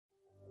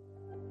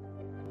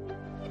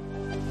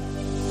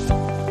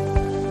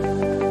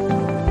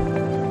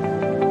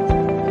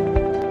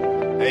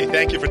Hey,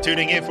 thank you for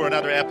tuning in for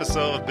another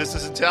episode of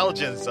Business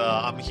Intelligence.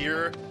 I'm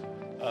here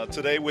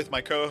today with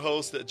my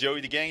co-host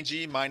Joey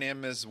DeGangi. My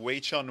name is Wei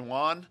Chun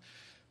Wan.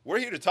 We're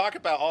here to talk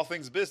about all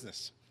things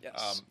business.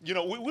 Yes.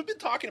 We've been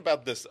talking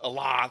about this a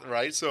lot,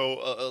 right? So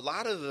a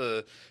lot of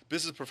the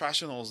business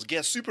professionals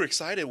get super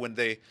excited when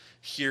they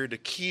hear the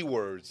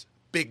keywords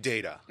big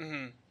data,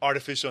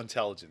 artificial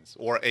intelligence,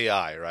 or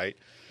AI, right?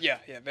 Yeah,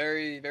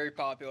 very, very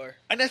popular.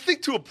 And I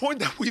think to a point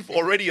that we've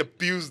already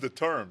abused the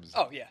terms.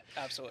 Oh, yeah,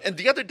 absolutely. And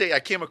the other day,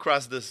 I came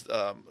across this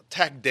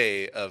tech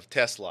day of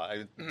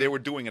Tesla. They were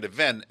doing an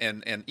event,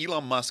 and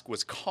Elon Musk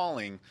was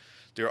calling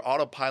their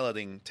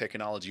autopiloting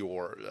technology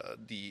or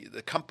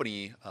the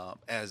company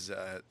as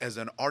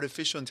an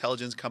artificial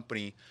intelligence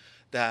company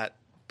that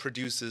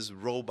produces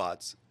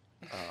robots.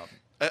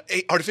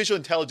 Artificial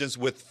intelligence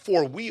with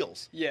 4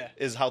 wheels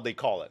is how they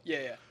call it.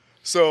 Yeah.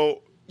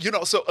 So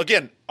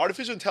again,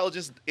 artificial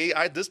intelligence,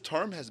 AI, this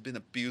term has been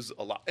abused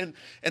a lot. And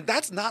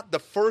that's not the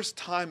first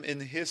time in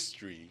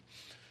history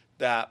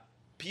that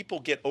people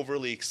get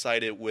overly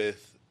excited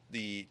with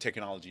the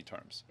technology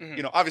terms.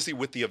 Obviously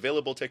with the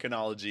available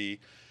technology,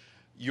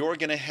 you're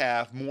going to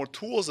have more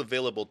tools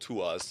available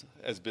to us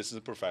as business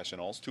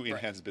professionals to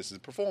enhance business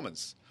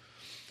performance.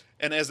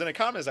 And as an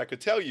economist, I could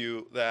tell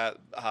you that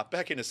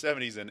back in the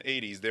 70s and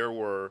 80s, there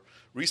were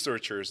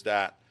researchers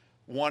that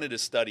wanted to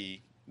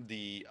study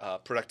the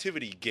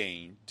productivity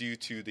gain due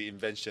to the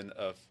invention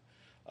of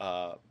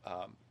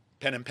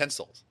pen and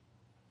pencils,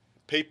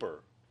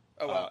 paper,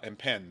 and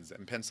pens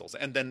and pencils.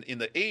 And then in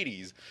the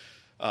 80s,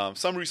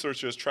 some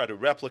researchers tried to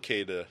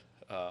replicate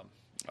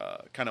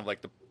kind of like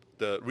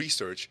the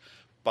research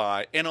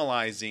by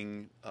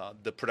analyzing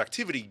the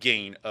productivity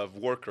gain of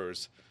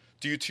workers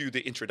due to the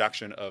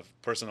introduction of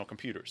personal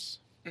computers,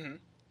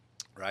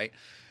 right?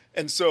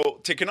 And so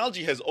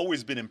technology has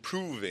always been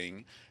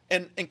improving.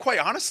 And quite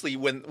honestly,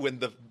 when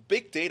the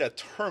big data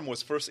term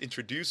was first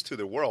introduced to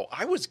the world,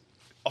 I was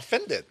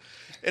offended.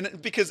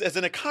 And because as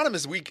an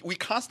economist, we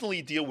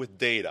constantly deal with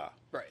data.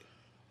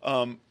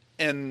 Right.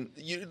 And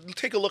you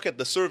take a look at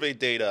the survey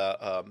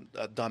data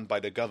done by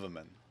the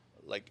government,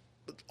 like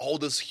all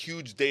those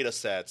huge data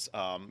sets,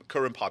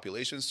 current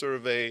population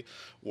survey,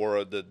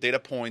 or the data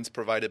points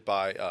provided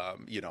by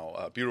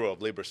Bureau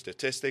of Labor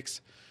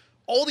Statistics.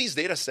 All these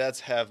data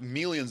sets have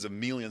millions and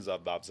millions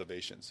of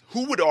observations.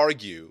 Who would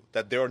argue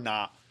that they're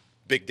not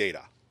big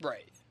data?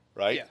 Right.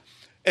 Right? Yeah.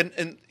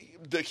 And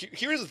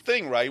here's the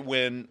thing, right?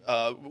 When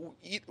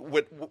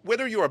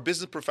whether you are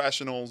business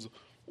professionals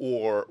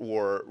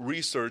or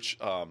research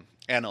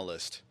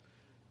analysts,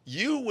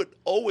 you would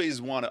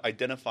always want to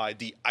identify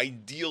the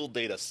ideal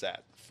data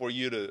set for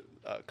you to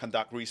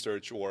conduct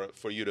research or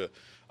for you to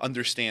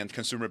understand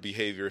consumer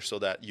behavior so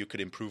that you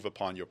could improve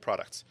upon your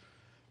products.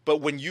 But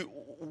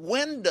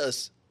when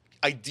does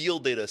ideal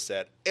data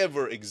set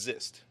ever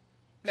exist?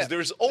 Because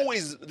there's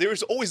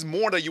always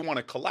more that you want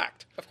to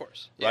collect. Of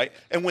course. Right? Yeah.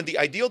 And when the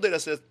ideal data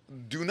sets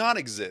do not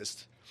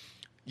exist,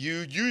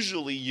 you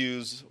usually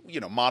use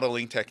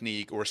modeling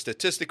technique or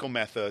statistical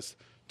methods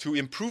to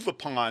improve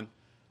upon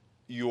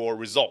your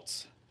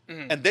results.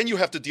 And then you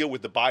have to deal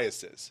with the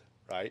biases,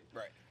 right?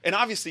 Right. And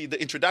obviously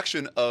the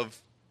introduction of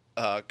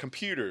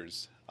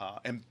computers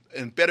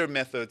and better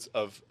methods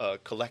of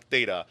collect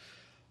data,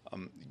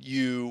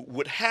 you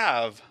would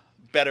have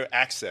better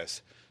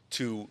access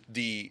to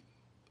the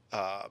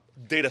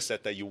data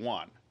set that you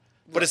want.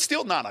 But it's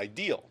still not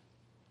ideal.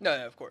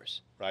 No, of course.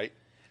 Right?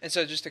 And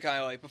so just to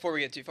kind of before we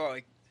get too far,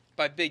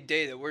 by big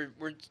data, we're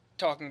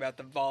talking about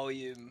the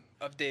volume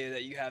of data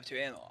that you have to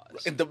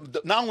analyze. And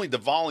not only the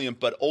volume,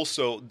 but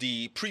also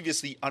the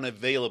previously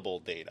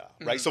unavailable data,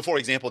 right? So, for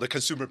example, the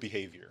consumer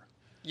behavior.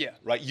 Yeah.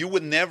 Right. You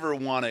would never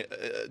want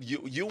to.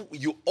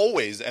 You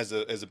always, as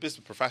a business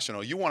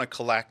professional, you want to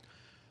collect.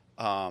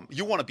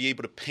 You want to be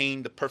able to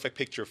paint the perfect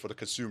picture for the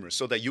consumer,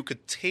 so that you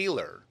could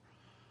tailor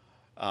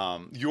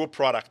your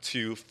product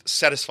to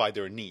satisfy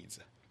their needs.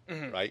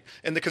 Right.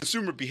 And the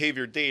consumer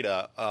behavior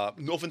data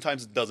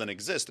oftentimes doesn't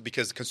exist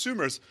because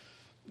consumers.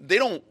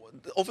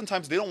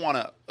 Oftentimes they don't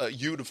want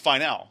you to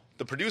find out,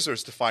 the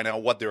producers to find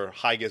out what their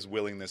highest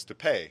willingness to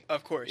pay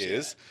of course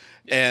is.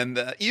 Yeah.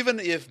 And even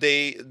if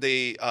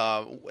they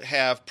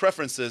have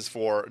preferences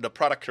for the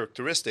product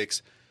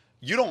characteristics,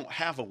 you don't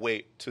have a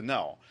way to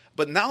know.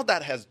 But now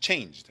that has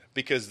changed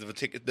because of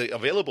the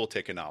available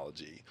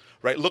technology,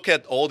 right? Look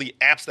at all the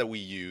apps that we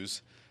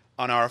use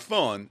on our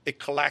phone. It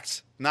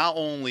collects not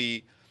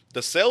only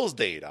the sales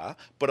data,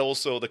 but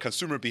also the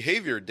consumer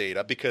behavior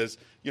data because,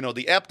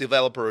 the app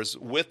developers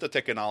with the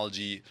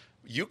technology,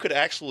 you could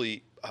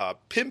actually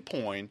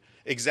pinpoint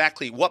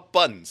exactly what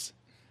buttons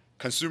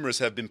consumers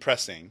have been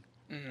pressing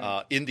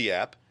in the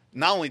app.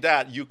 Not only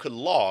that, you could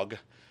log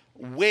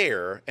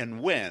where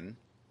and when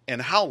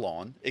and how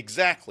long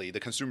exactly the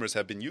consumers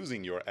have been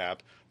using your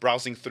app,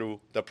 browsing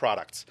through the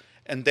products.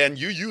 And then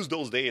you use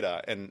those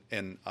data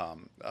and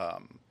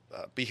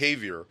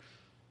behavior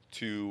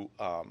to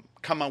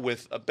come up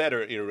with a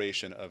better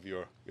iteration of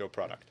your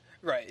product.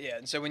 Right, yeah.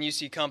 And so when you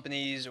see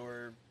companies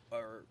or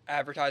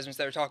advertisements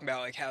that are talking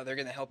about like how they're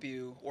going to help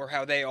you or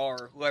how they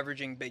are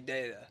leveraging big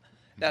data,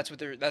 that's what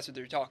they're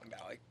talking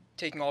about, like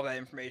taking all that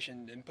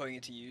information and putting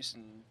it to use.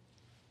 And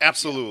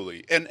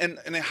Absolutely.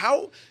 And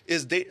how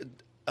is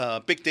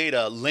big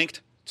data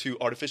linked to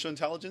artificial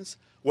intelligence?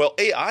 Well,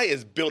 AI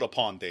is built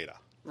upon data,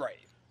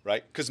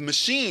 right? Because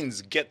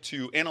machines get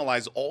to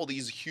analyze all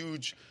these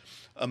huge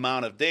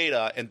amount of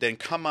data and then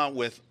come out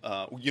with,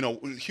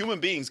 human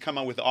beings come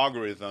out with an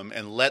algorithm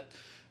and let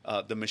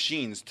the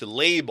machines to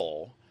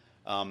label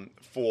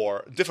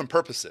for different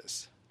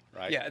purposes,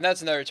 right? Yeah, and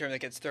that's another term that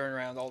gets thrown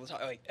around all the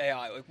time, like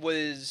AI. Like, what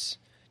is,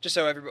 just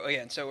so everybody,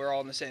 again, so we're all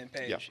on the same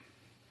page. Yeah.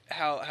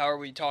 How are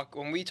we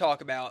when we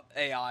talk about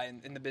AI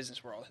in the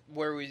business world?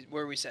 What are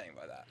we saying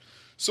by that?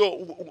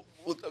 So,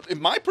 in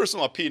my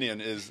personal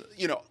opinion, is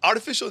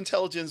artificial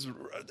intelligence.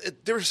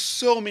 There's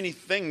so many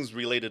things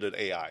related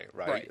to AI,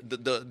 right?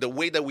 The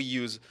way that we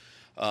use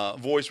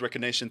voice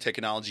recognition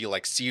technology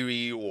like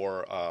Siri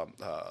or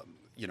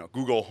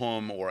Google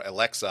Home or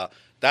Alexa,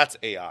 that's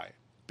AI.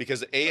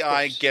 Because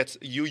AI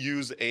you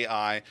use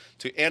AI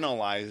to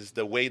analyze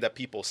the way that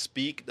people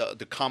speak,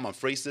 the common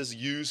phrases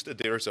used.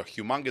 There's a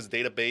humongous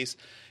database.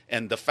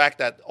 And the fact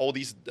that all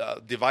these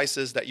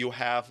devices that you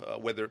have,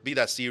 whether it be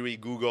that Siri,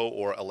 Google,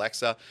 or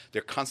Alexa,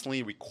 they're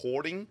constantly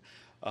recording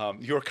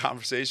your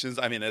conversations.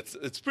 I mean,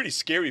 it's pretty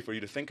scary for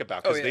you to think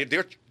about because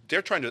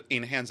they're trying to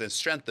enhance and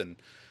strengthen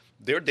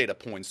their data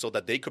points so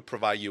that they could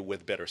provide you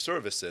with better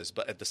services.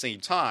 But at the same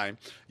time,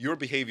 your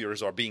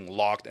behaviors are being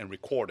logged and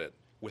recorded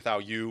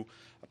without you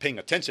paying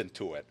attention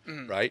to it,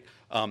 right?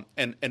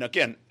 And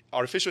again,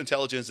 artificial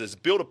intelligence is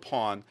built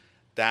upon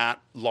that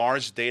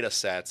large data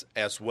sets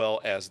as well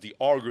as the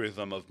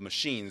algorithm of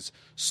machines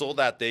so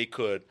that they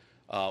could,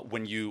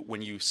 when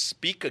you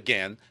speak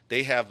again,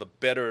 they have a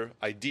better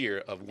idea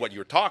of what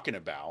you're talking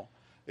about.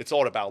 It's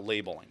all about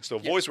labeling. So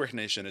voice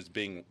recognition is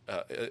being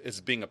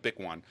a big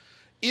one.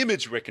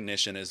 Image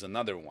recognition is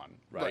another one,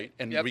 right?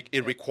 And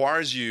it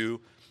requires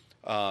you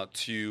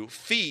to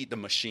feed the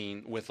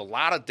machine with a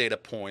lot of data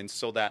points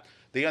so that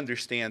they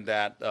understand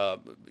that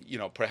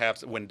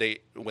perhaps when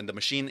the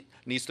machine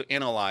needs to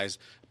analyze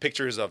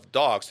pictures of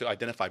dogs to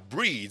identify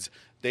breeds,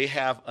 they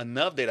have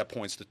enough data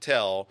points to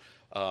tell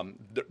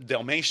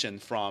Dalmatian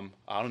from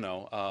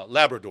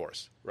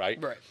Labradors,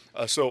 right?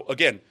 So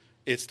again,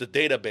 it's the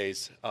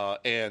database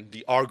and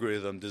the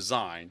algorithm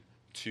design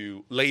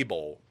to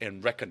label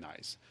and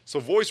recognize. So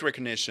voice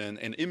recognition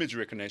and image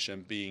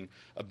recognition being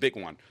a big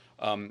one.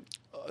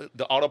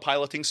 The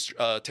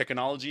autopiloting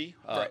technology,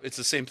 it's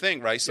the same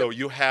thing, right? So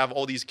you have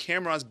all these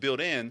cameras built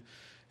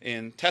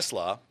in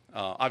Tesla.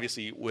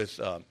 Obviously, with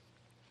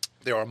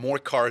there are more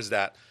cars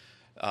that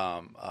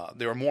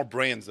there are more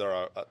brands that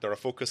are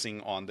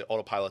focusing on the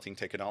autopiloting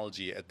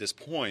technology at this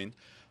point.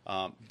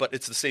 But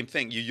it's the same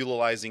thing. You're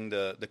utilizing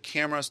the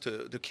cameras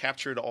to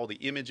capture all the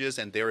images,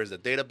 and there is a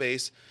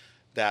database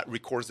that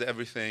records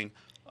everything.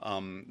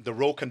 The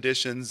road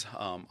conditions,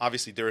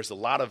 obviously there is a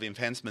lot of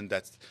enhancement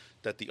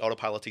that the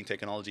autopiloting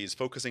technology is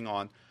focusing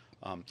on.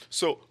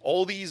 So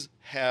all these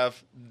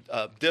have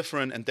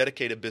different and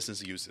dedicated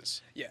business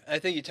uses. Yeah, I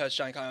think you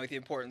touched on kind of like the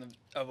importance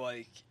of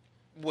like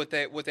what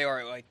they are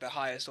at like the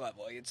highest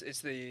level. Like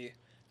it's the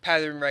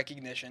pattern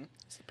recognition,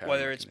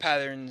 it's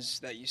patterns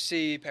that you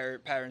see,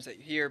 patterns that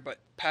you hear, but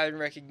pattern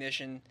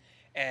recognition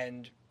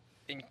and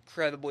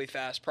incredibly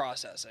fast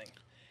processing.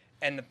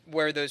 And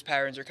where those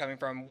patterns are coming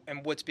from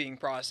and what's being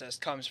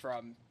processed comes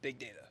from big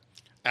data.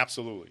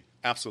 Absolutely.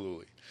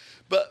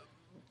 But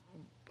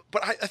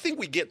I think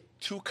we get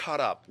too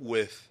caught up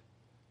with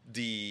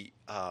the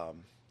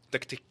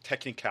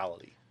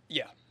technicality.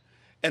 Yeah.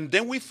 And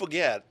then we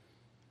forget,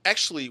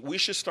 actually, we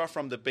should start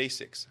from the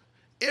basics.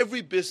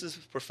 Every business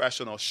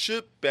professional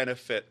should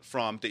benefit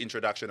from the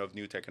introduction of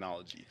new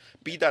technology,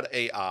 be that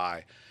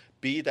AI,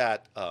 be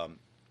that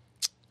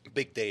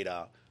big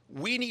data.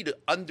 We need to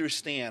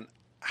understand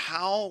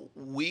how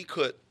we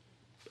could,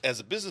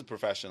 as a business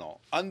professional,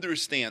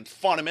 understand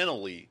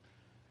fundamentally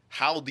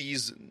how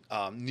these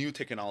new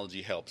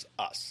technology helps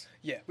us.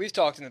 Yeah, we've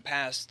talked in the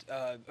past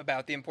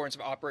about the importance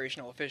of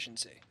operational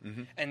efficiency,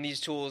 and these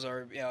tools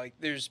are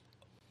there's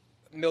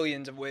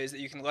millions of ways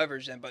that you can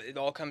leverage them, but it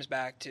all comes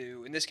back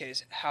to, in this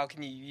case, how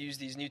can you use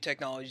these new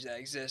technologies that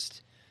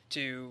exist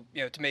to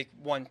to make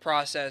one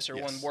process or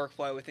one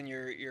workflow within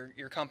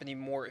your company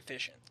more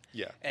efficient.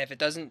 Yeah, and if it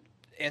doesn't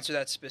answer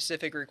that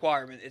specific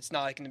requirement, it's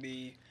not going to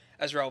be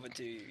as relevant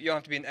to you. You don't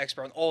have to be an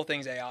expert on all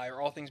things AI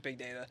or all things big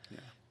data. Yeah.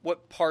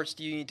 What parts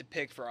do you need to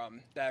pick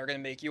from that are going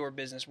to make your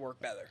business work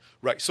better?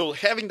 Right. So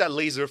having that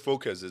laser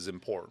focus is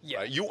important. Yeah.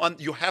 Right?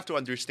 You have to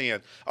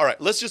understand, all right,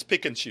 let's just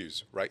pick and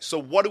choose, right? So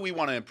what do we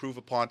want to improve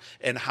upon,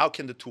 and how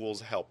can the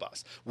tools help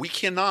us? We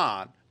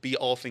cannot be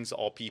all things to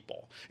all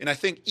people. And I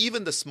think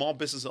even the small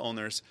business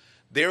owners,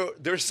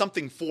 there's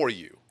something for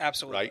you.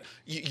 Absolutely. Right?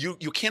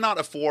 You cannot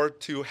afford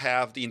to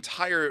have the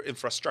entire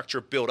infrastructure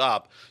built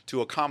up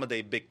to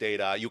accommodate big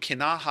data. You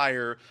cannot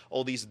hire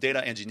all these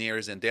data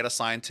engineers and data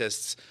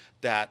scientists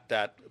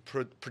that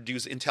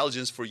produce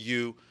intelligence for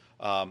you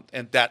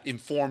and that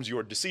informs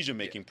your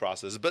decision-making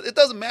process. But it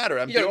doesn't matter.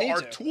 I mean, there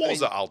are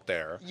tools out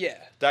there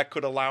that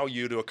could allow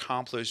you to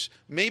accomplish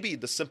maybe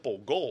the simple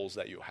goals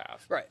that you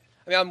have. Right.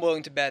 I mean, I'm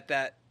willing to bet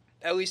that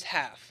at least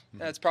half,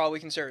 that's probably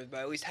conservative, but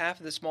at least half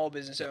of the small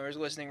business owners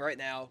listening right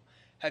now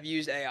have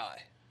used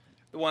AI.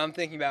 The one I'm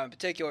thinking about in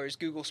particular is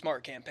Google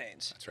Smart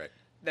Campaigns. That's right.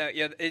 That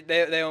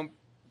they don't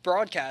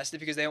broadcast it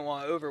because they don't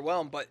want to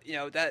overwhelm, but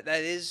that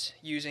is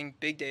using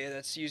big data.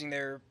 That's using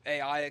their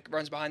AI that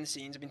runs behind the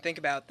scenes. I mean, think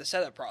about the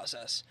setup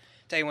process.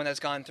 To anyone that's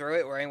gone through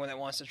it or anyone that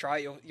wants to try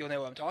it, you'll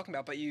know what I'm talking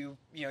about. But you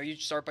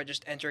start by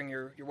just entering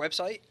your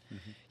website.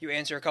 You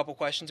answer a couple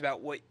questions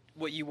about what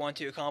you want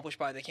to accomplish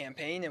by the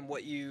campaign and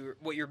what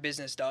your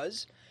business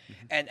does.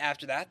 And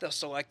after that, they'll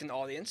select an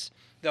audience.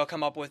 They'll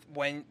come up with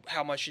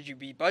how much should you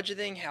be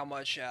budgeting, how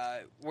much,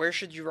 where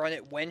should you run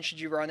it, when should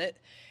you run it,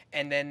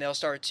 and then they'll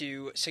start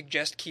to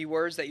suggest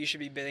keywords that you should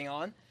be bidding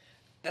on.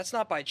 That's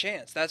not by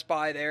chance. That's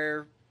by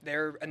their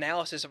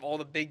analysis of all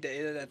the big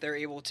data that they're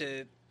able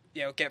to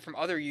get from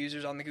other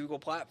users on the Google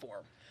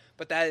platform.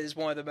 But that is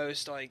one of the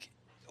most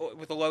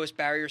with the lowest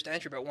barriers to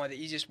entry, but one of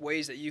the easiest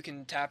ways that you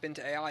can tap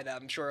into AI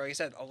that I'm sure, like I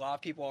said, a lot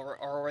of people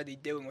are already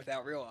doing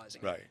without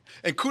realizing. Right.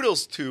 And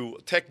kudos to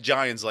tech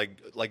giants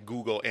like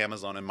Google,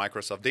 Amazon, and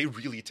Microsoft. They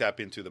really tap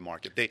into the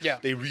market.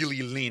 They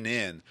really lean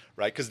in,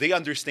 right? Because they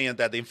understand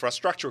that the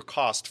infrastructure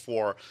cost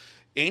for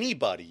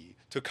anybody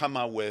to come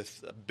out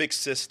with a big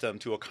system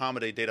to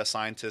accommodate data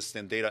scientists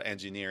and data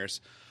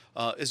engineers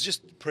is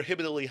just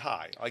prohibitively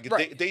high.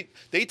 Right.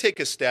 They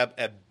take a step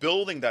at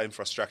building that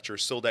infrastructure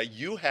so that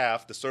you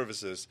have the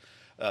services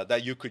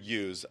that you could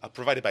use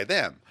provided by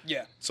them.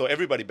 Yeah. So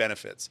everybody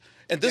benefits.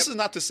 And this is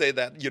not to say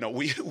that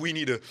we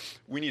need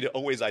to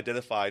always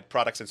identify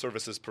products and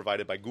services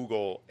provided by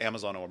Google,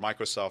 Amazon, or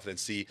Microsoft and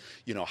see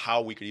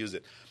how we could use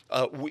it.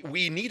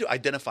 We need to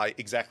identify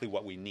exactly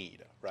what we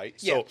need, right?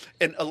 Yeah. So,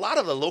 and a lot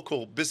of the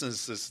local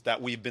businesses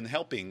that we've been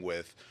helping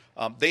with,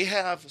 they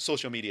have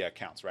social media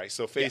accounts, right?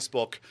 So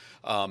Facebook,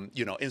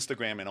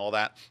 Instagram, and all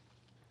that.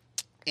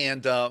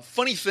 And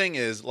funny thing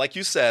is, like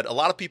you said, a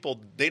lot of people,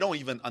 they don't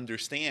even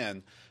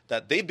understand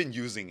that they've been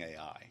using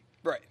AI.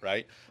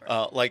 Right.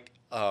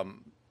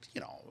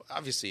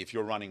 Obviously, if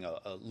you're running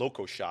a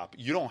local shop,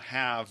 you don't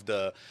have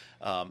the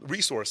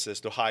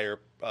resources to hire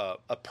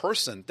a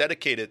person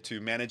dedicated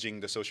to managing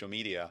the social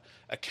media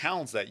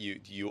accounts that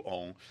you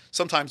own.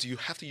 Sometimes you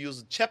have to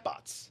use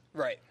chatbots.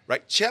 Right.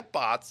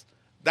 Chatbots,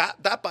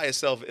 that by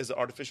itself is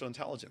artificial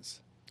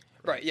intelligence.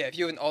 Right. Yeah. If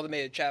you have an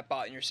automated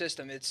chatbot in your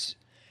system, it's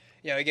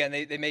again,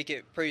 they make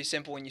it pretty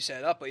simple when you set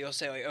it up, but you'll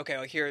say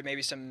here are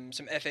maybe some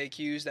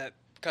FAQs that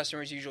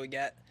customers usually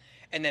get,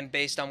 and then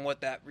based on what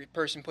that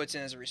person puts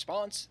in as a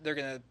response, they're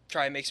going to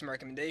try and make some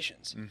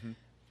recommendations. Mm-hmm.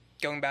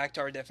 Going back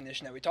to our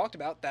definition that we talked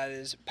about, that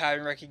is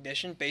pattern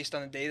recognition based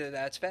on the data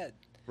that's fed.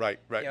 Right.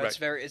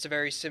 It's a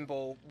very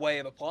simple way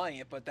of applying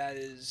it, but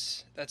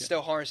that's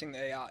still harnessing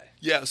the AI.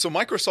 Yeah. So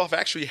Microsoft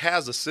actually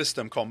has a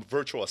system called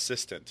Virtual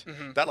Assistant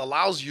that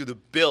allows you to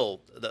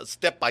build the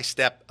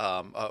step-by-step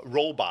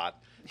robot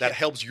that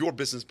helps your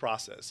business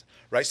process,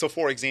 right? So,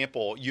 for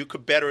example, you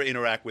could better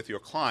interact with your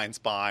clients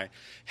by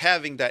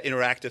having that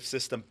interactive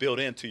system built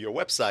into your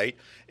website,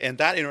 and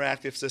that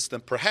interactive system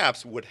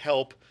perhaps would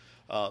help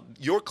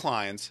your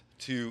clients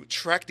to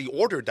track the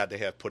order that they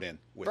have put in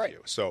with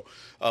you. So,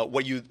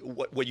 what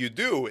you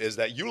do is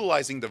that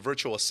utilizing the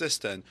virtual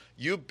assistant,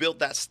 you build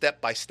that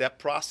step-by-step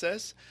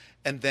process.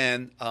 And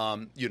then,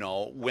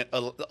 when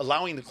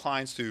allowing the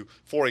clients to,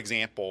 for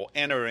example,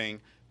 entering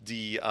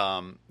the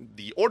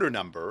order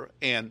number,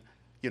 and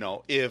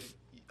if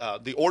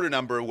the order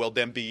number will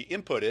then be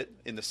inputted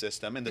in the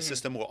system, and the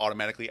system will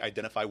automatically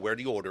identify where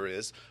the order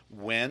is,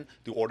 when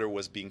the order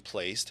was being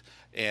placed,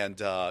 and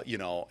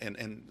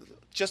and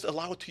just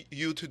allow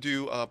you to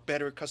do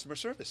better customer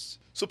service.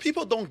 So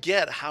people don't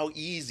get how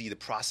easy the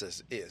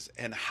process is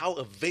and how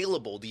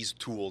available these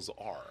tools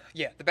are.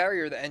 Yeah, the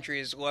barrier to entry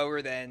is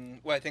lower than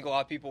what I think a lot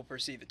of people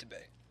perceive it to be.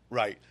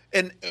 Right,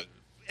 and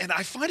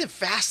I find it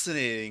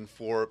fascinating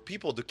for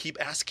people to keep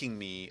asking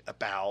me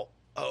about,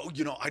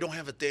 I don't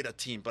have a data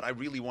team, but I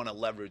really want to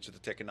leverage the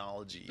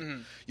technology.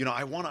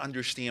 I want to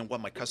understand what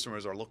my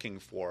customers are looking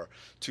for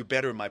to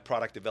better my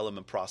product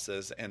development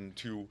process and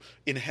to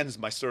enhance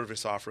my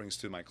service offerings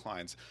to my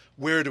clients.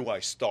 Where do I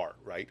start,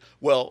 right?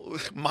 Well,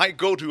 my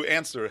go-to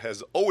answer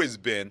has always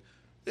been,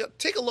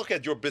 take a look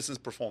at your business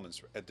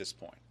performance at this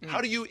point.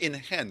 How do you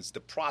enhance the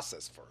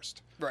process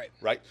first?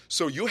 Right.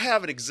 So you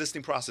have an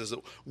existing process.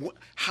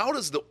 How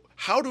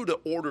do the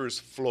orders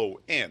flow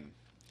in?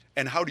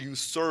 And how do you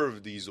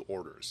serve these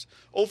orders?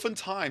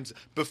 Oftentimes,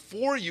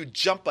 before you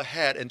jump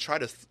ahead and try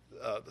to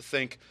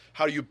think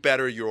how do you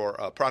better your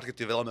product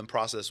development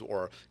process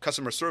or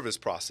customer service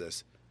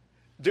process,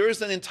 there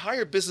is an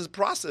entire business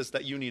process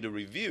that you need to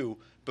review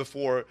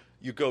before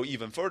you go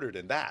even further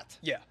than that.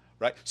 Yeah.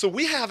 Right. So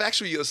we have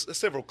actually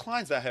several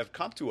clients that have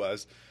come to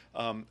us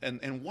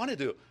and wanted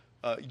to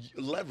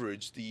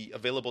leverage the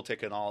available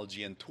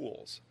technology and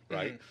tools.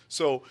 Right.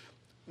 So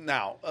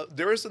now,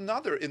 there is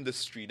another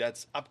industry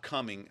that's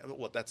upcoming,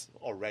 that's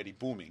already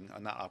booming,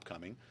 not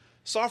upcoming,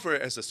 software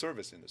as a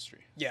service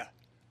industry. Yeah.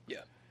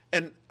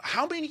 And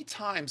how many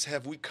times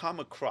have we come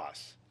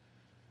across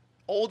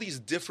all these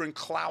different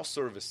cloud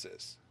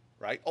services,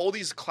 right? All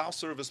these cloud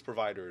service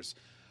providers,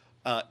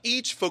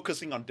 each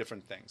focusing on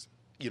different things.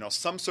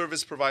 Some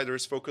service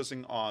providers focus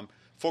on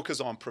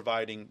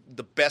providing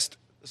the best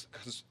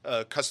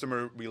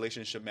customer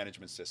relationship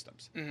management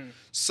systems. Mm-hmm.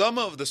 Some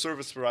of the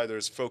service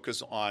providers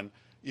focus on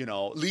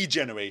lead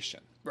generation,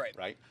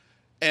 right?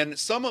 And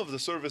some of the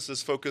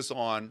services focus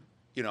on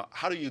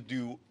how do you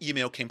do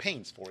email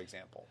campaigns, for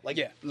example,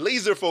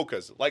 laser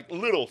focus, like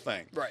little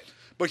thing, right?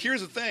 But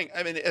here's the thing.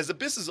 I mean, as a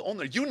business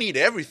owner, you need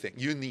everything.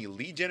 You need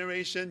lead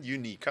generation. You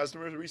need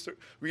customer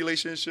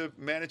relationship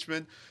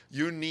management.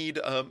 You need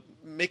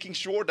making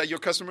sure that your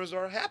customers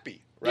are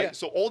happy, right? Yeah.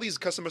 So all these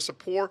customer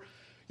support,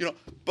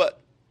 but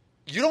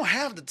you don't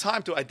have the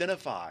time to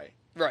identify,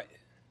 right?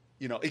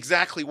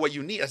 Exactly what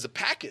you need as a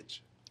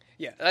package.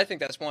 Yeah, and I think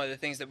that's one of the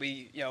things that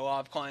we, a lot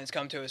of clients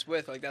come to us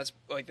with. Like that's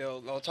like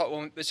they'll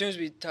talk as soon as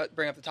we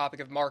bring up the topic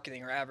of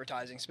marketing or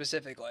advertising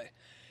specifically.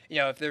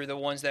 If they're the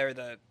ones that are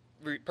the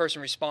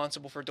person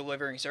responsible for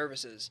delivering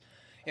services,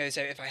 they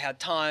say if I had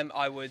time,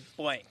 I would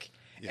blank,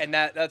 and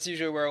that's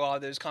usually where a lot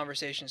of those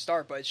conversations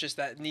start. But it's just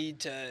that need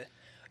to,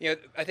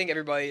 I think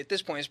everybody at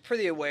this point is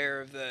pretty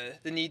aware of the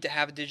need to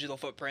have a digital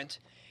footprint.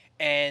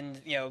 And,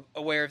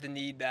 aware of the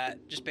need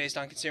that just based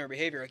on consumer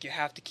behavior, like you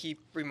have to keep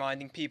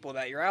reminding people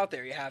that you're out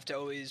there. You have to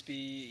always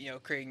be,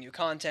 creating new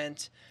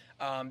content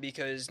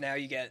because now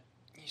you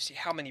see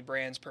how many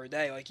brands per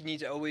day. Like you need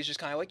to always just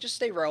kind of just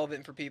stay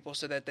relevant for people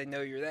so that they know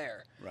you're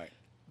there. Right.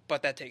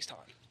 But that takes time.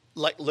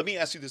 Let me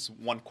ask you this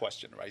one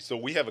question, right? So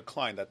we have a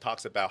client that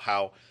talks about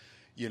how,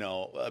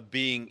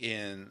 being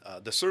in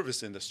the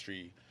service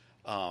industry,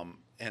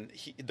 and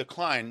the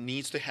client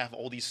needs to have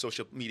all these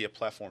social media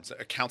platforms,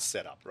 accounts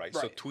set up, right?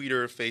 So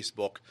Twitter,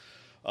 Facebook,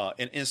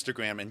 and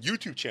Instagram, and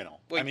YouTube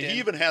channel. LinkedIn. I mean, he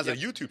even has a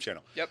YouTube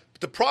channel. Yep.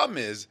 But the problem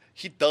is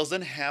he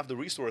doesn't have the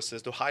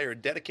resources to hire a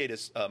dedicated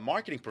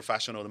marketing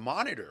professional to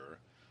monitor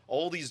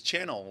all these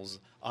channels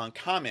on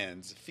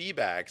comments,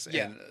 feedbacks,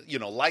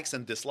 and likes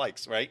and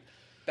dislikes, right?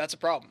 That's a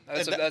problem.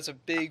 That's a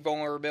big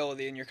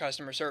vulnerability in your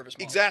customer service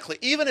model. Exactly.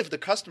 Even if the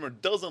customer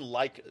doesn't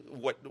like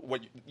what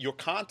your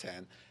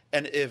content,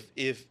 and if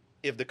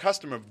the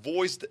customer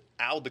voiced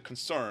out the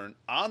concern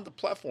on the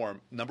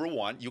platform, number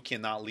one, you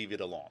cannot leave it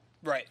alone.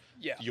 Right.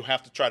 Yeah. You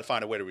have to try to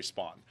find a way to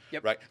respond.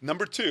 Yep. Right.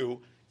 Number two,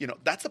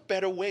 that's a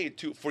better way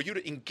for you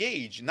to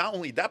engage not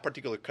only that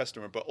particular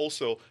customer, but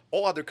also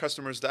all other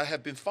customers that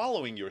have been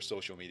following your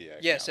social media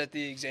account. Yeah. Set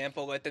the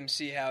example. Let them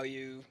see how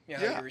you're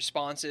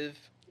responsive,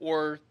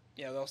 or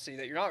they'll see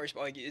that you're not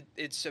responding.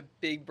 It's a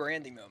big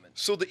branding moment.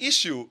 So the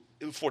issue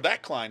for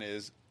that client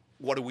is,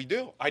 what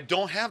do? I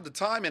don't have the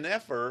time and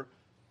effort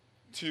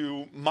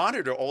to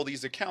monitor all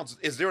these accounts.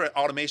 Is there an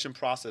automation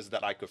process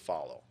that I could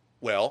follow?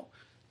 Well,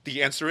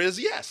 the answer is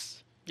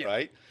yes,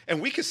 right?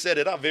 And we could set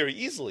it up very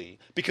easily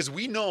because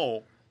we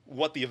know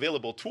what the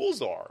available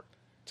tools are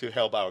to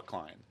help our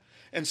client.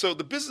 And so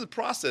the business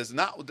process,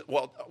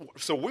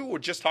 so we were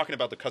just talking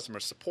about the customer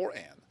support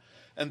end,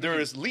 and there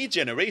is lead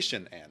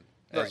generation end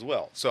as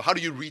well. So how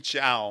do you reach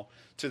out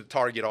to the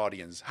target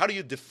audience? How do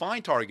you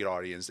define target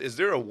audience? Is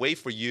there a way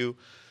for you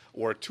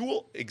or a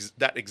tool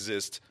that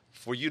exists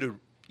for you to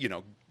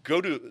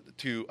go to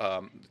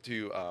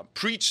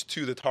preach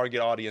to the target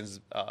audience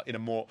in a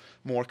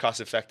more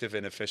cost-effective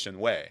and efficient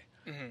way,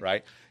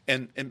 right?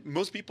 And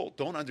most people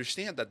don't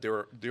understand that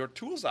there are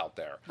tools out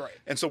there. Right.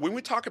 And so when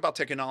we talk about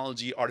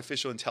technology,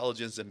 artificial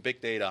intelligence, and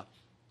big data,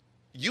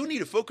 you need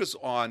to focus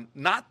on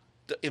not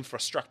the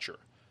infrastructure,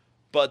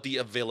 but the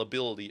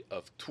availability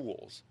of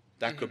tools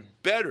that could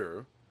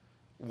better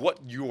what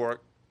you are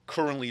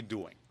currently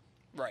doing.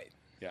 Right.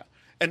 Yeah.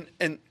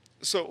 And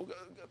so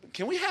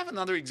can we have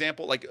another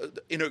example?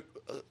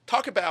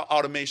 Talk about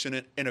automation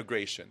and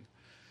integration.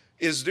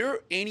 Is there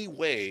any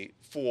way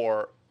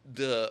for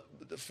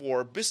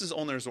business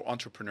owners or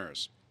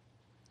entrepreneurs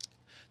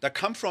that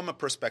come from a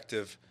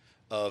perspective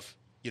of,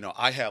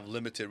 I have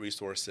limited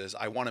resources.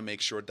 I want to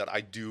make sure that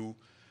I do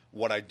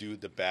what I do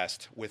the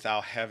best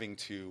without having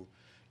to,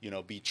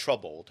 be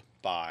troubled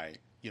by,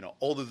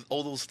 all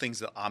those things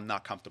that I'm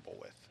not comfortable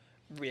with.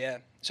 Yeah.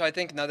 So I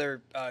think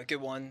another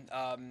good one,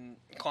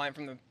 client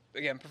from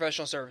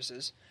professional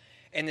services.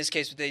 In this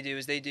case, what they do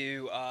is they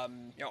do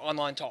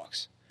online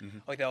talks. Mm-hmm.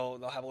 Like they'll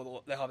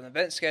have an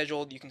event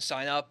scheduled. You can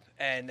sign up,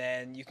 and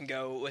then you can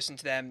go listen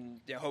to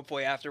them.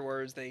 Hopefully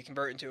afterwards they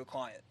convert into a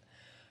client.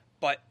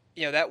 But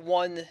that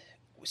one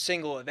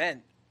single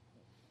event,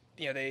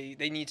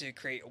 they need to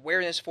create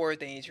awareness for it.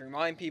 They need to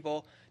remind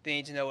people. They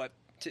need to know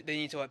they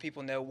need to let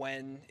people know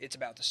when it's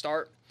about to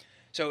start.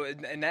 So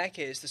in that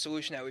case, the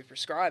solution that we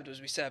prescribed was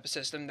we set up a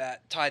system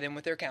that tied in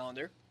with their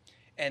calendar,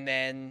 and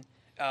then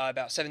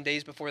about 7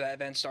 days before that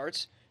event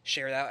starts,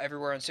 share it out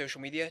everywhere on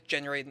social media,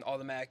 generate an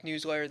automatic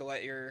newsletter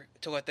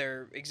to let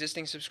their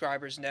existing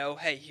subscribers know,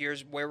 hey,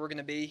 here's where we're going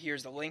to be,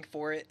 here's the link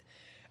for it.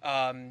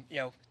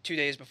 2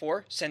 days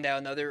before, send out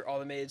another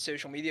automated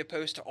social media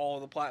post to all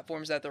of the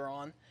platforms that they're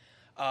on,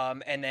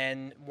 and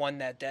then one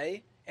that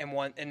day,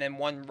 and then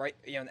one right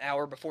an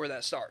hour before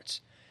that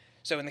starts.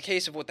 So in the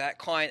case of what that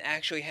client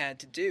actually had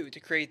to do to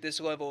create this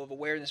level of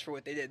awareness for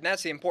what they did, and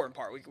that's the important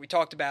part. We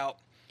talked about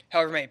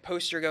however many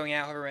posts are going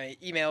out, however many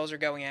emails are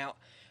going out,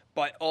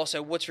 but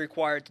also what's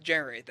required to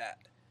generate that.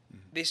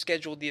 They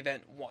scheduled the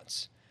event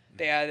once.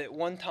 They had it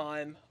one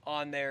time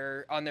on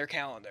their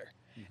calendar,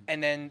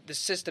 and then the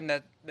system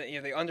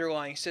the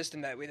underlying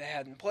system that they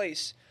had in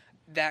place,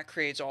 that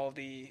creates all of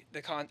the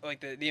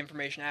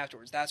information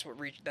afterwards. That's what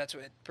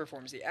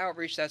performs the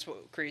outreach. That's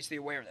what creates the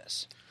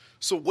awareness.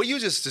 So what you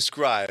just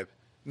described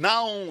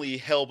not only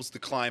helps the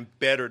client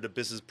better the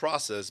business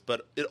process,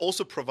 but it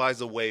also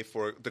provides a way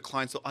for the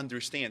clients to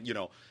understand,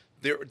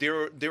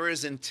 there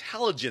is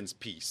intelligence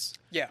piece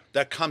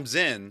that comes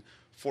in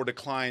for the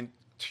client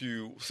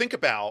to think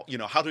about,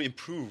 how to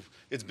improve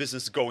its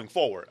business going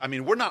forward. I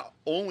mean, we're not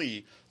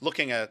only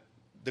looking at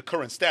the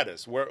current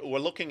status, we're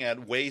looking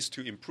at ways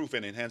to improve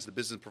and enhance the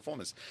business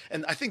performance.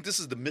 And I think this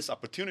is the missed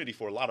opportunity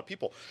for a lot of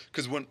people,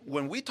 because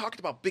when we talked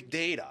about big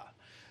data,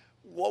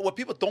 what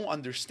people don't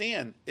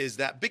understand is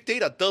that big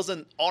data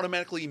doesn't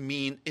automatically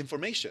mean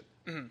information.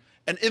 Mm-hmm.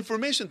 And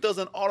information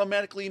doesn't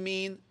automatically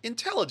mean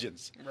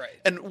intelligence. Right.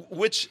 And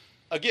which,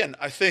 again,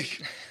 I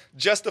think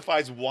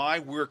justifies why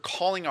we're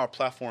calling our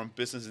platform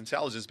business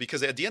intelligence,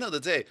 because at the end of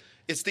the day,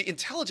 it's the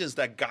intelligence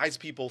that guides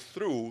people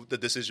through the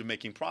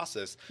decision-making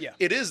process. Yeah.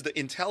 It is the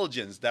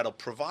intelligence that'll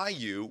provide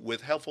you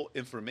with helpful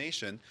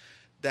information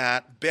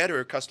that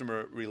better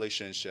customer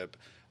relationship,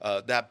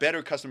 that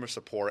better customer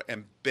support,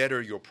 and better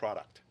your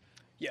product.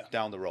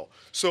 Down the road.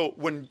 So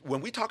when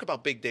we talk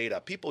about big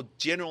data, people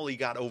generally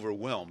got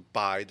overwhelmed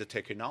by the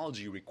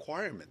technology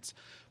requirements.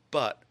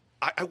 But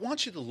I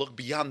want you to look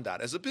beyond that.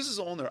 As a business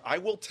owner, I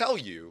will tell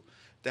you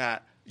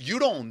that you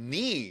don't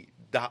need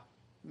that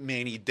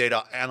many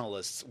data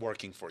analysts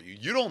working for you.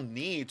 You don't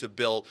need to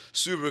build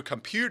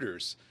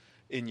supercomputers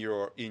in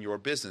your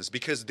business,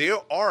 because there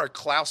are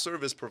cloud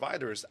service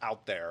providers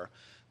out there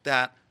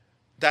that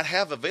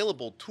have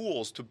available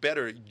tools to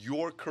better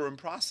your current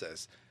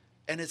process.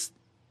 And it's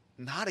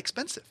not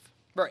expensive.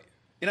 Right.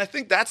 And I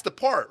think that's the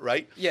part,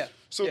 right? Yeah.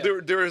 So yeah.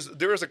 there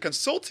is a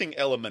consulting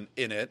element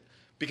in it,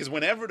 because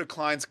whenever the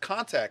clients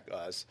contact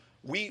us,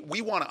 we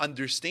want to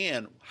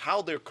understand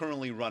how they're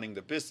currently running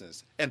the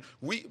business. And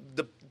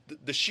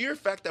the sheer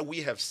fact that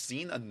we have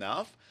seen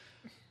enough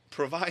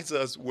provides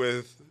us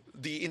with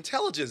the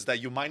intelligence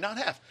that you might not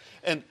have.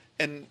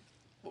 And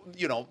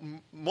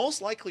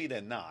most likely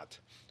than not,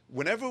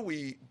 whenever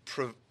we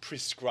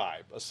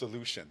prescribe a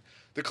solution,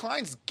 the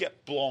clients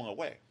get blown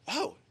away.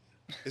 Oh,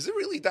 is it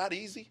really that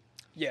easy?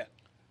 Yeah.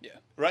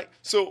 Right?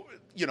 So,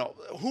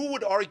 who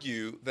would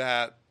argue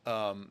that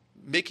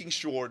making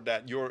sure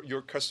that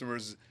your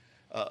customers'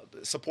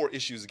 support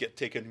issues get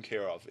taken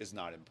care of is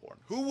not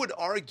important? Who would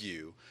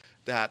argue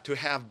that to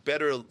have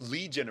better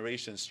lead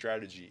generation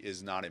strategy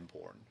is not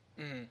important?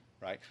 Mm-hmm.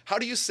 Right? How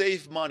do you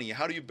save money?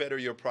 How do you better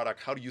your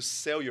product? How do you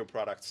sell your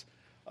products,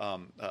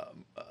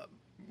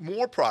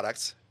 more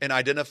products, and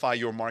identify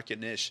your market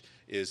niche?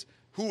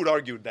 Who would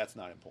argue that's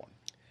not important?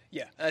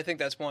 Yeah, I think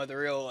that's one of the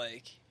real,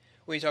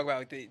 when you talk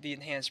about the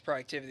enhanced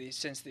productivity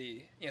since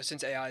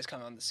since AI has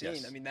come on the scene.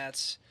 Yes. I mean,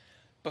 that's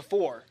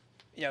before,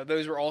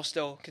 those were all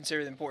still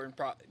considered important,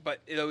 but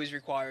it always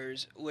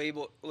requires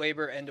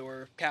labor and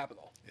or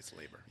capital. It's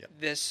labor. Yep.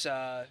 This,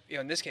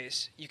 in this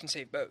case, you can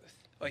save both.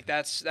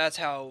 That's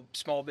how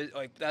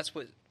that's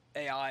what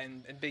AI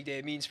and big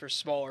data means for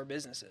smaller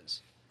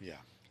businesses. Yeah.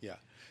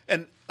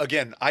 And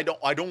again, I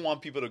don't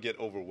want people to get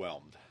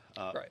overwhelmed,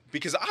 right?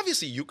 Because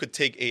obviously you could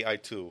take AI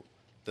to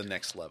the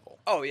next level.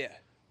 Oh yeah.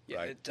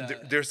 Right.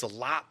 There's a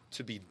lot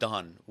to be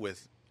done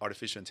with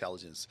artificial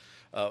intelligence.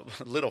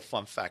 Little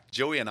fun fact: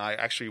 Joey and I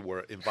actually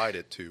were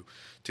invited to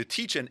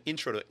teach an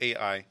intro to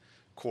AI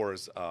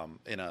course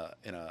in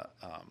a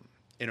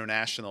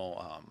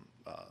international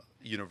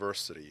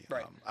university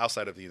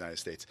outside of the United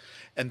States,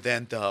 and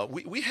then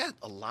we had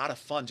a lot of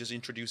fun just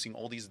introducing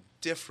all these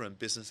different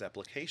business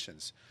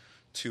applications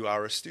to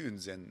our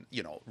students and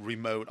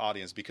remote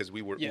audience, because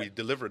we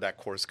delivered that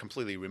course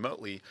completely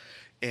remotely,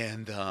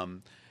 and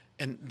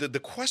the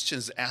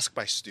questions asked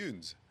by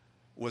students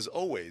was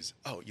always,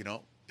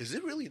 is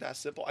it really that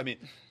simple? I mean,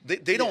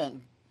 they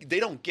don't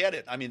get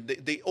it. I mean,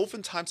 they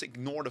oftentimes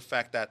ignore the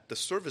fact that the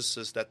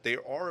services that they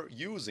are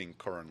using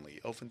currently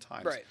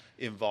oftentimes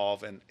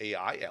involve an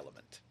AI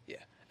element. Yeah.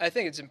 I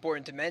think it's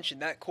important to mention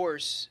that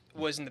course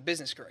was in the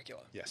business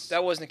curriculum. Yes.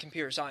 That wasn't a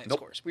computer science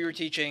course. We were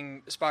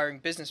teaching aspiring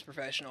business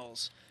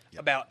professionals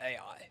about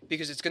AI,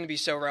 because it's going to be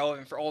so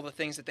relevant for all the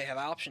things that they have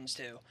options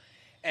to.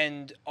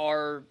 And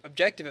our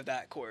objective of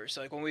that course,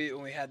 when we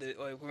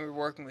were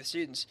working with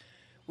students,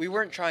 we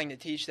weren't trying to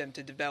teach them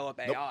to develop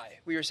AI. Nope.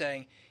 We were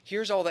saying,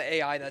 here's all the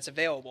AI that's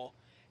available.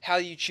 How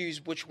do you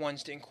choose which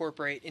ones to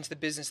incorporate into the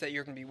business that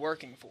you're going to be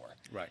working for?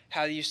 Right.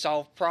 How do you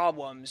solve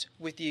problems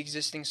with the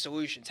existing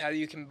solutions? How do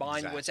you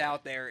combine what's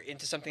out there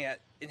into something that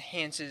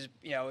enhances,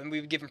 and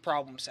we would give them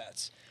problem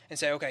sets and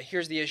say, okay,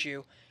 here's the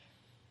issue.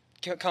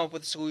 Come up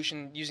with a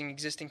solution using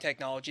existing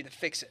technology to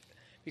fix it.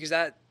 Because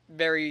that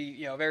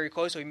very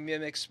closely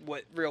mimics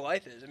what real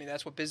life is. I mean,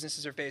 that's what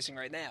businesses are facing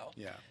right now.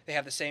 Yeah. They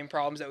have the same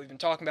problems that we've been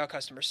talking about: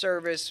 customer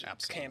service,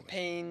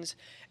 campaigns,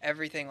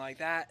 everything like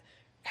that.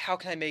 how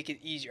can I make it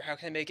easier? How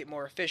can I make it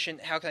more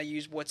efficient? How can I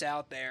use what's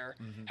out there?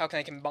 How can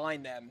I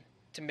combine them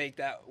to make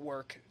that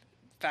work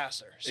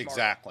faster, smarter?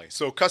 Exactly.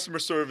 So customer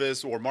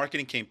service or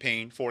marketing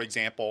campaign, for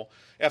example,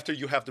 after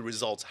you have the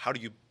results, how do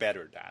you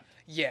better that?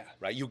 Yeah.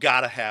 Right? You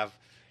got to have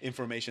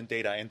information,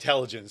 data,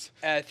 intelligence.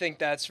 And I think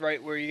that's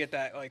right where you get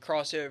that like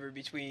crossover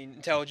between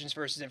intelligence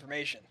versus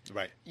information.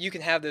 Right. You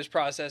can have those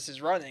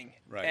processes running,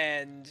 Right.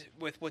 and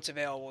with what's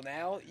available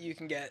now, you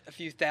can get a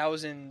few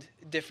thousand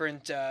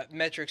different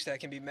metrics that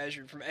can be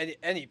measured from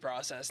any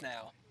process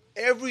now.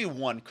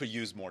 Everyone could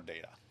use more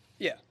data,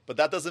 Yeah, but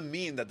that doesn't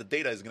mean that the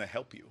data is going to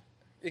help you.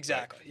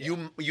 exactly.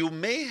 Right? Yeah. You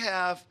may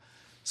have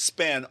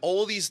spent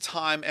all these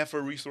time,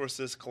 effort,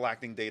 resources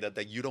collecting data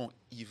that you don't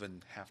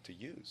even have to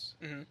use,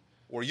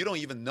 or you don't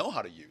even know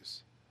how to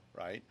use,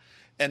 right?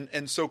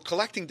 And so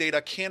collecting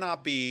data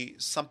cannot be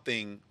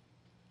something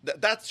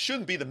that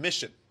shouldn't be the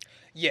mission.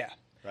 Yeah.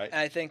 Right.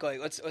 And I think like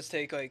let's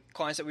take like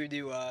clients that we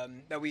do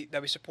that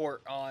we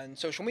support on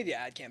social media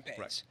ad campaigns.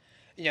 Right.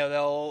 You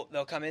know,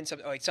 they'll come in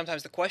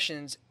sometimes the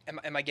questions,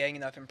 am I getting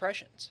enough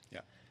impressions?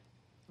 Yeah.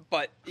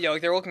 But you know,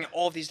 like they're looking at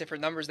all of these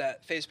different numbers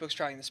that Facebook's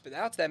trying to spit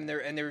out to them,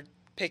 and they're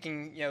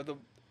picking, you know, the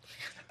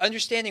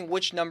understanding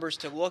which numbers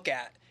to look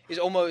at is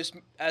almost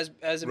as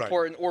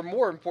important or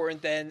more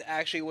important than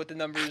actually what the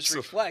numbers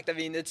reflect. I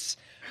mean, it's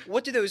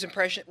what do those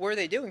impressions? What are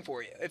they doing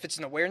for you? If it's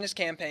an awareness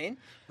campaign,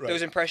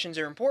 those impressions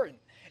are important.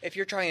 If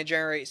you're trying to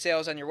generate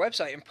sales on your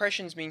website,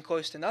 impressions mean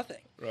close to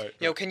nothing. Right.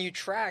 You know, can you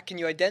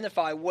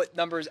identify what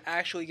number is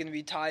actually going to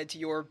be tied to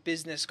your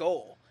business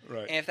goal?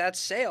 Right. And if that's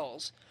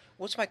sales,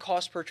 what's my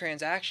cost per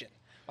transaction?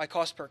 My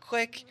cost per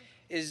click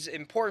is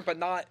important, but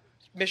not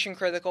mission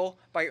critical.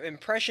 My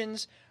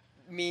impressions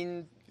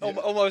mean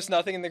almost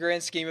nothing in the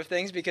grand scheme of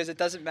things because it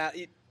doesn't matter.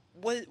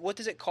 What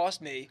does it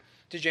cost me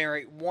to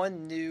generate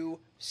one new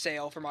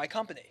sale for my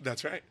company?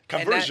 That's right.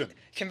 Conversion.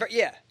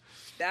 Yeah.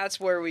 That's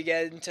where we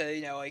get into,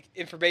 you know, like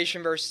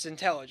information versus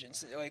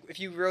intelligence. Like if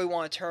you really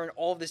want to turn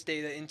all of this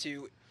data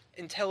into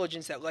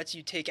intelligence that lets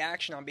you take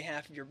action on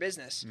behalf of your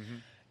business,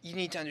 you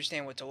need to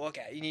understand what to look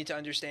at. You need to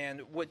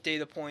understand what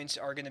data points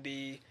are going to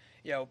be,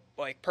 you know,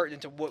 like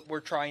pertinent to what we're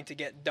trying to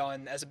get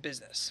done as a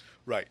business.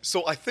 Right.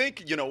 So I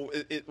think, you know,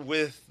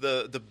 with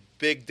the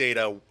big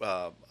data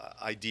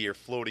idea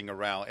floating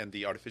around and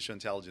the artificial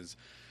intelligence,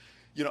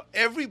 you know,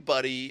 every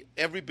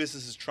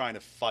business is trying to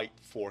fight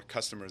for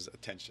customers'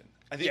 attention.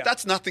 I think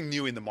that's nothing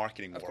new in the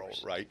marketing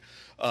world, right?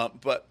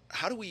 But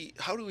how do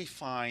we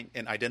find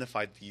and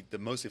identify the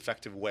most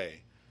effective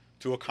way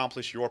to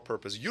accomplish your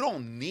purpose? You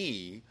don't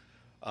need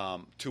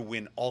to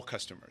win all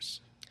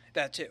customers.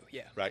 That too,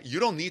 yeah. Right. You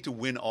don't need to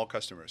win all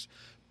customers,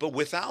 but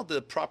without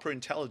the proper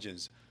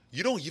intelligence,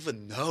 you don't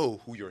even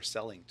know who you're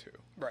selling to.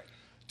 Right.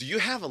 Do you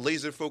have a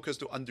laser focus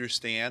to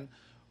understand,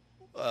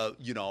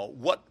 you know,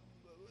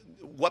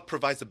 what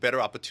provides a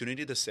better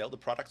opportunity to sell the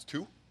products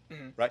to?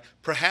 Right.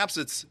 Perhaps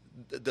it's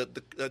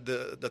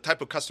the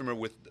type of customer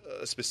with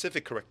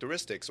specific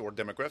characteristics or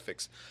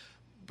demographics,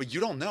 but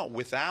you don't know.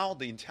 Without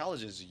the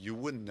intelligence, you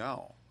wouldn't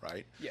know,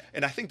 right? Yeah.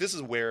 And I think this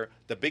is where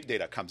the big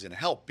data comes in to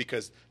help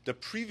because the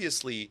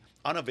previously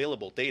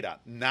unavailable data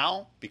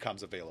now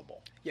becomes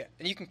available. Yeah,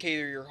 and you can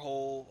cater your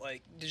whole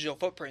like digital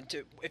footprint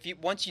to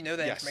once you know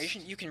that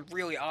information, you can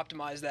really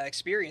optimize that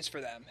experience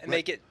for them and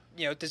make it,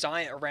 you know,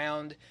 design it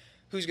around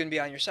who's going to be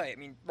on your site. I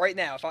mean, right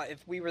now,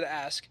 if we were to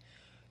ask,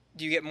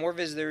 do you get more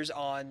visitors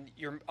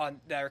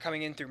that are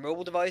coming in through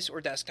mobile device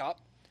or desktop?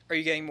 Are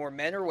you getting more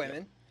men or women?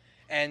 Yep.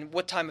 And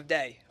what time of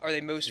day are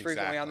they most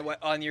frequently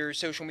on your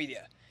social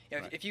media? You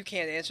know, if you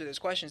can't answer those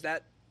questions,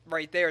 that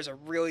right there is a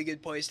really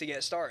good place to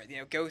get started. You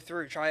know, go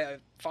through, try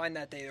to find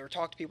that data, or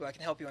talk to people that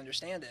can help you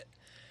understand it.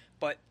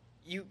 But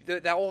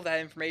all of that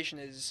information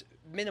is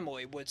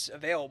minimally what's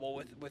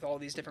available with all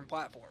these different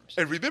platforms.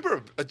 And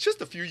remember,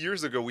 just a few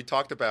years ago, we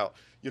talked about,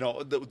 you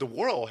know, the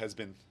world has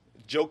been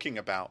joking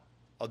about,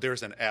 oh,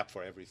 there's an app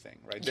for everything,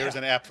 right? There's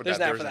an app for that.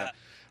 There's an app,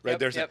 right?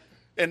 Yep.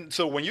 And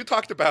so when you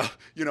talked about,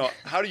 you know,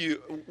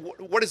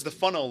 what does the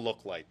funnel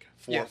look like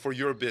for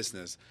your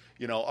business?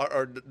 You know,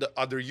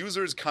 are there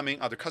users coming,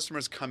 are there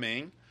customers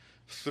coming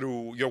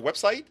through your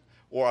website,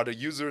 or are the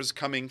users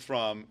coming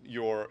from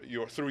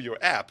through your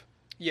app?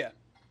 Yeah.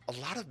 A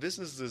lot of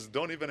businesses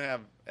don't even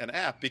have an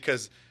app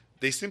because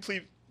they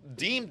simply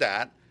deem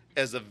that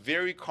as a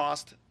very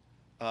costly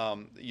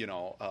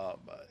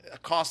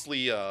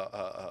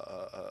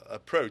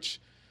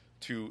approach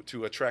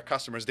to attract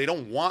customers. They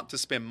don't want to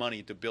spend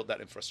money to build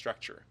that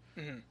infrastructure.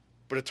 Mm-hmm.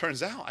 But it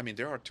turns out, I mean,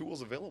 there are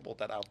tools available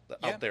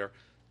out there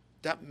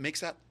that makes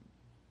that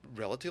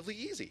relatively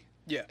easy.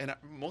 Yeah. And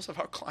most of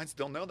our clients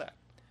don't know that.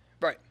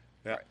 Right.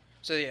 Yeah. Right.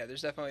 So yeah,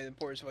 there's definitely the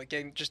importance of like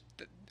getting just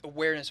the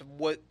awareness of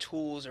what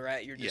tools are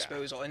at your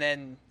disposal, and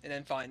then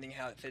finding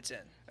how it fits in.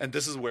 And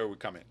this is where we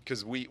come in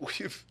because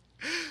we've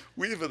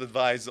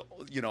advised,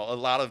 you know, a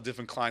lot of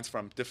different clients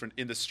from different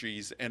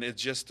industries, and it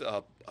just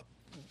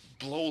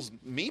blows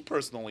me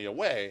personally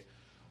away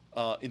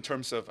in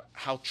terms of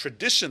how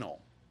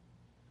traditional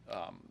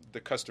the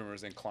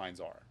customers and clients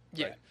are.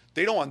 Right? Yeah.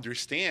 They don't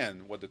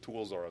understand what the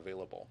tools are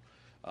available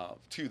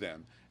to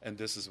them. And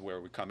this is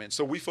where we come in.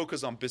 So we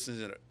focus on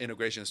business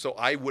integration. So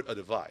I would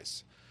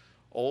advise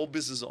all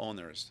business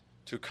owners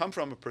to come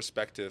from a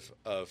perspective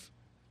of,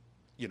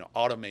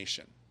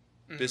 automation,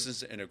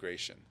 business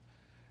integration,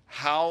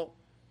 how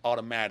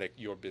automatic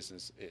your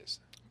business is,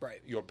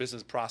 right? Your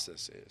business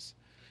process is.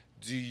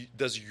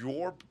 Does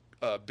your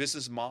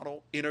business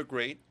model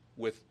integrate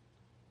with,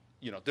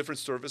 different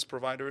service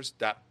providers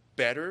that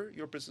better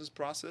your business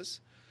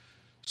process?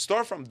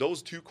 Start from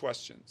those two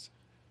questions.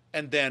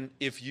 And then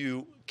if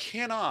you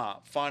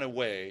cannot find a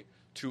way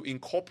to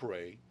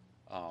incorporate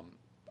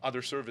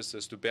other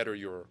services to better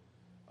your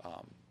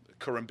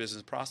current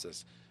business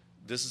process,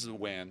 this is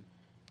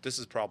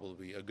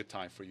probably a good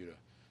time for you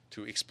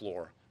to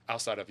explore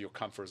outside of your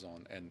comfort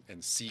zone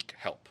and seek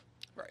help.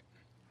 Right.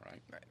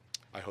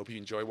 I hope you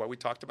enjoy what we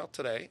talked about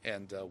today,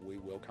 and we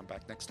will come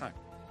back next time.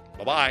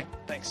 Bye-bye.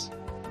 Thanks.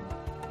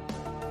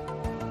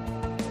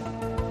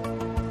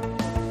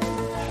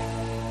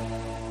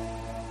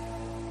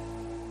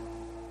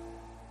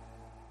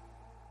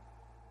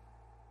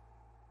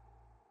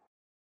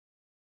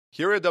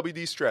 Here at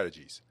WD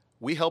Strategies,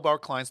 we help our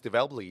clients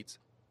develop leads,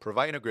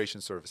 provide integration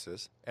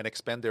services, and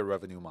expand their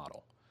revenue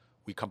model.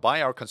 We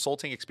combine our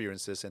consulting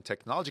experiences and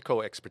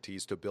technological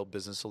expertise to build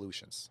business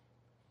solutions.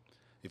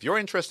 If you're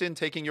interested in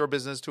taking your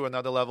business to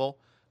another level,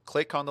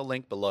 click on the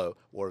link below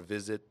or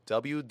visit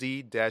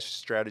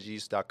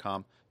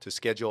wd-strategies.com to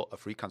schedule a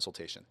free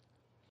consultation.